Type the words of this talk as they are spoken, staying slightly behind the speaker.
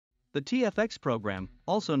The TFX program,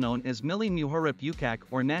 also known as Milli Muharip Ucak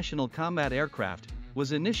or National Combat Aircraft,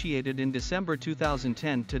 was initiated in December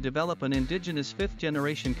 2010 to develop an indigenous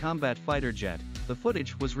fifth-generation combat fighter jet. The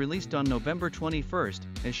footage was released on November 21,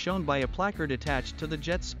 as shown by a placard attached to the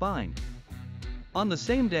jet's spine. On the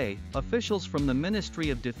same day, officials from the Ministry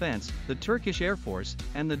of Defense, the Turkish Air Force,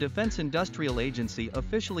 and the Defense Industrial Agency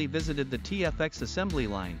officially visited the TFX assembly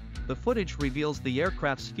line. The footage reveals the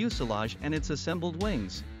aircraft's fuselage and its assembled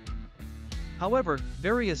wings. However,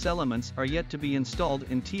 various elements are yet to be installed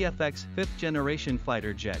in TFX fifth-generation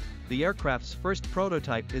fighter jet. The aircraft's first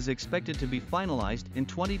prototype is expected to be finalized in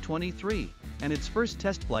 2023, and its first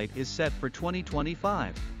test flight is set for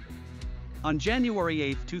 2025. On January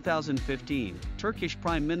 8, 2015, Turkish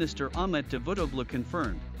Prime Minister Ahmet Davutoğlu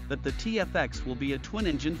confirmed that the TFX will be a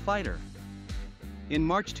twin-engine fighter. In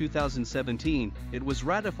March 2017, it was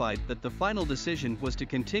ratified that the final decision was to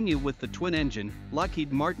continue with the twin-engine,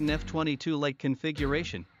 Lockheed Martin F-22-like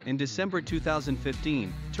configuration. In December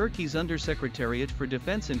 2015, Turkey's Undersecretariat for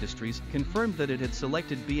Defense Industries confirmed that it had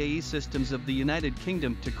selected BAE Systems of the United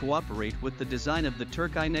Kingdom to cooperate with the design of the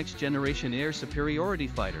TAI next-generation air superiority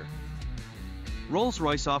fighter.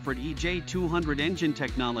 Rolls-Royce offered EJ200 engine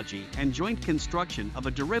technology and joint construction of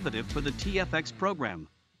a derivative for the TFX program.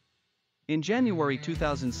 In January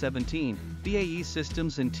 2017, BAE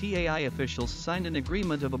Systems and TAI officials signed an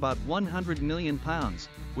agreement of about £100 million,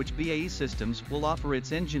 which BAE Systems will offer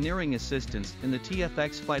its engineering assistance in the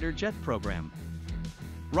TFX fighter jet program.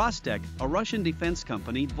 Rostec, a Russian defense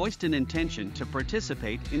company, voiced an intention to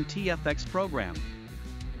participate in TFX program.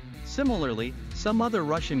 Similarly, some other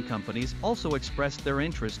Russian companies also expressed their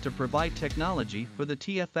interest to provide technology for the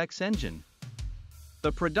TFX engine.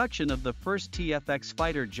 The production of the first TFX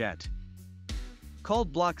fighter jet,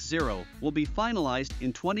 called Block 0, will be finalized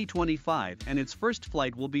in 2025 and its first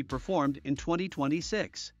flight will be performed in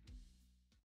 2026.